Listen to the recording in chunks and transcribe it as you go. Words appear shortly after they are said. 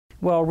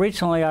Well,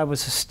 originally I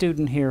was a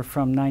student here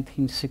from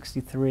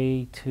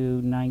 1963 to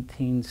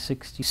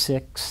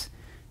 1966.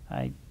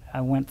 I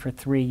went for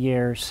 3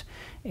 years,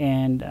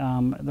 and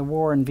the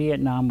war in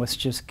Vietnam was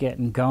just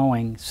getting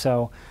going.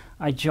 So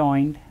I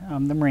joined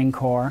the Marine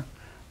Corps,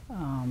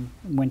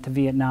 went to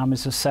Vietnam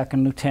as a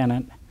second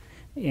lieutenant,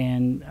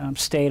 and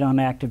stayed on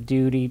active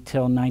duty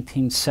till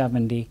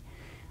 1970,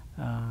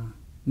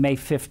 May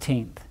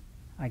 15th.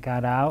 I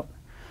got out.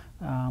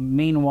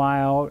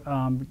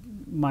 Meanwhile,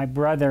 my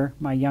brother,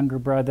 my younger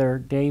brother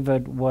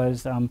David,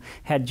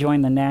 had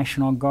joined the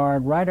National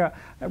Guard right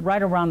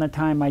around the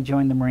time I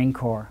joined the Marine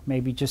Corps,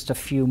 maybe just a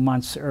few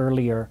months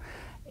earlier,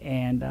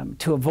 and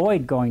to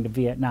avoid going to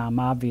Vietnam,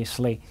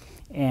 obviously.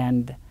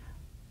 And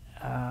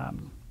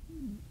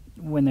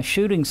when the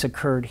shootings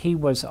occurred, he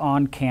was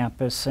on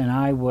campus, and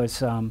I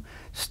was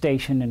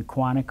stationed in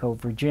Quantico,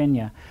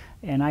 Virginia.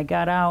 And I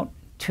got out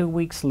 2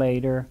 weeks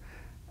later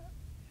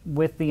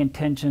with the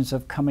intentions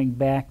of coming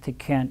back to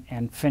Kent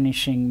and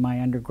finishing my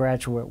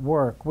undergraduate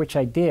work, which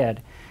I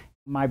did.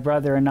 My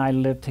brother and I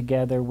lived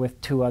together with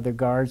 2 other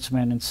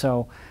guardsmen, and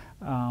so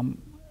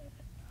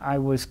I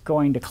was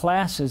going to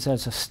classes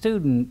as a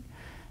student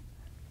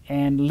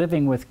and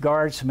living with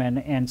guardsmen,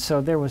 and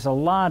so there was a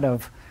lot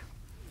of,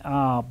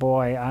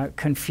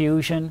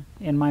 confusion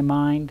in my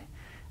mind.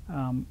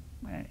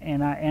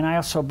 And I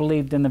also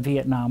believed in the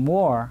Vietnam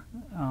War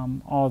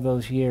all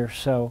those years.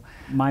 So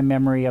my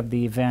memory of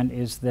the event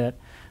is that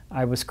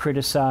I was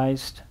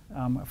criticized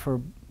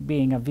for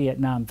being a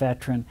Vietnam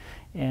veteran,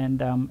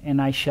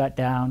 and I shut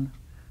down.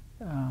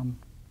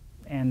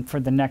 And for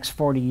the next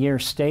 40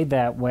 years stayed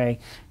that way.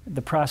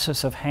 The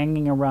process of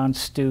hanging around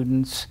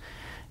students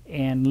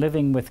and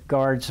living with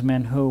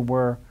guardsmen who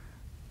were,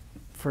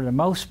 for the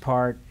most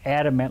part,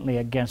 adamantly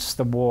against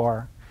the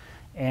war,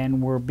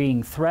 and were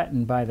being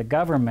threatened by the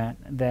government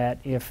that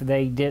if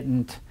they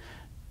didn't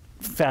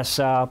fess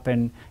up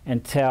and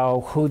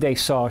tell who they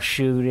saw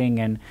shooting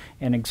and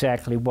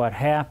exactly what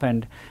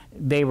happened,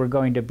 they were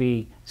going to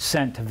be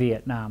sent to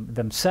Vietnam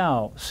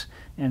themselves.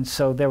 And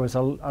so there was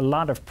a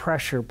lot of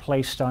pressure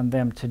placed on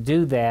them to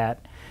do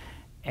that,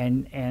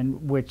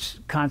 and which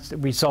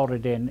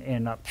resulted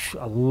in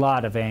a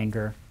lot of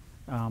anger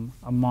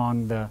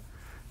among the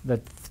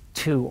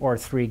 2 or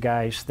 3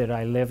 guys that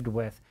I lived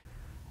with.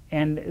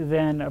 And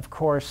then, of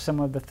course, some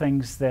of the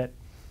things that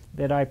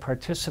I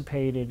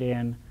participated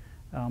in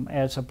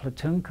as a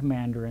platoon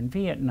commander in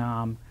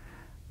Vietnam,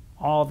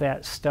 all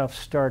that stuff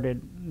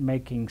started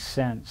making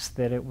sense,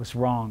 that it was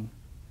wrong.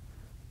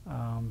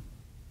 It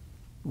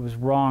was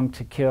wrong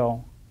to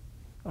kill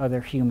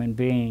other human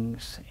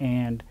beings,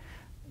 and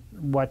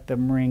what the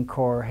Marine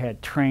Corps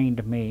had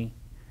trained me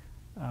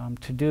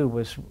to do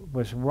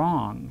was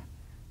wrong.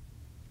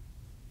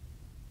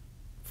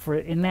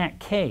 In that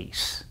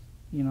case,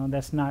 you know,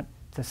 that's not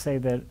to say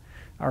that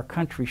our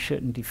country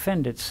shouldn't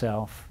defend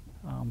itself,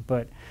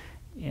 but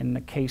in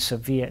the case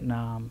of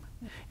Vietnam.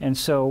 And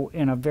so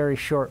in a very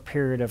short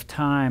period of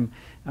time,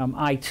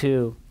 I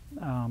too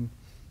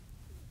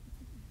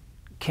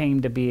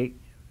came to be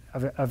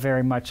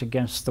very much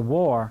against the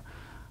war.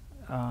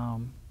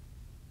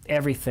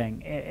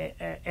 Everything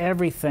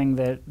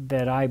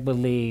that I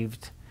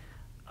believed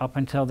up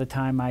until the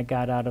time I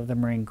got out of the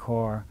Marine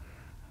Corps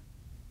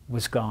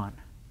was gone.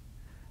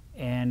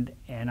 And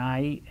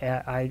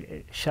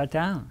I shut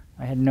down.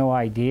 I had no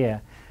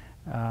idea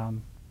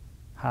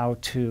how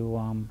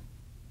to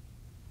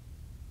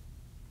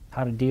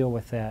deal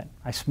with that.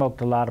 I smoked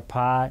a lot of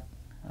pot.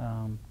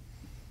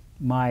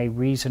 My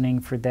reasoning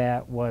for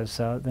that was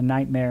the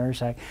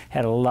nightmares. I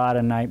had a lot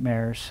of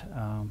nightmares.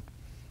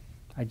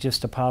 I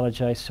just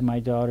apologized to my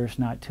daughters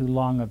not too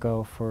long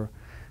ago for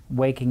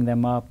waking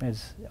them up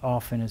as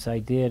often as I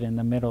did in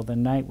the middle of the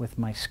night with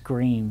my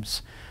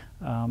screams.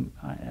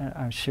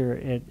 I'm sure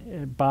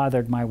it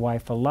bothered my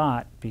wife a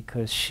lot,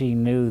 because she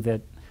knew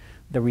that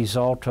the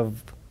result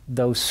of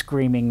those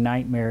screaming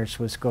nightmares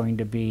was going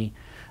to be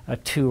a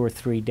 2 or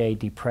 3 day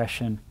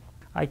depression.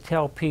 I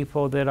tell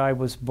people that I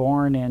was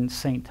born in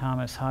St.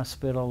 Thomas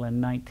Hospital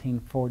in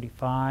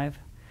 1945,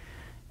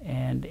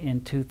 and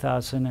in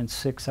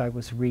 2006 I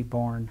was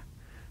reborn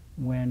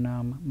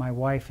when my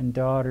wife and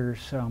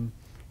daughters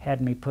had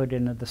me put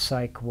into the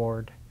psych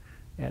ward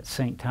at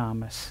St.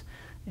 Thomas.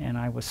 And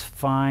I was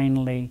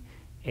finally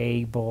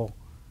able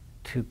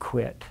to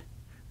quit.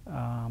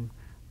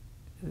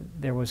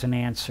 There was an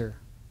answer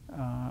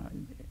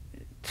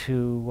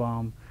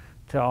to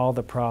all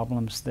the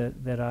problems that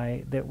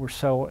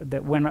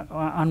went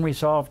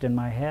unresolved in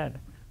my head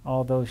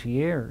all those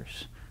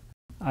years.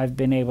 I've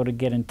been able to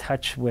get in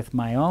touch with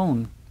my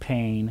own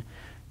pain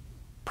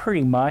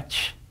pretty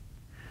much,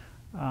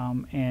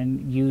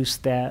 and use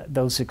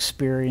those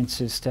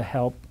experiences to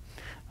help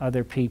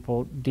other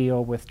people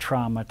deal with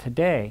trauma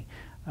today,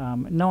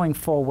 knowing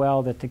full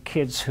well that the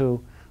kids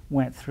who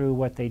went through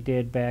what they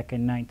did back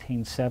in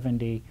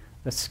 1970,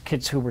 the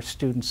kids who were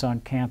students on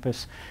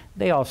campus,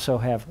 they also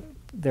have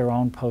their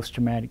own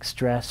post-traumatic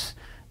stress,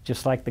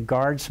 just like the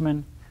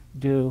guardsmen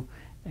do.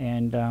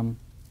 And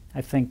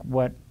I think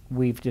what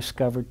we've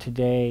discovered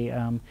today,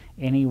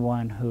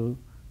 anyone who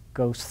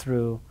goes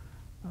through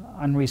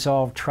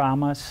unresolved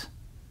traumas,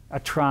 a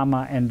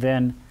trauma, and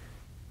then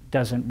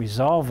doesn't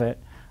resolve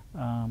it,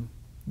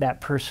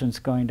 that person's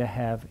going to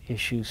have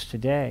issues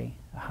today.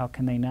 How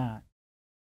can they not?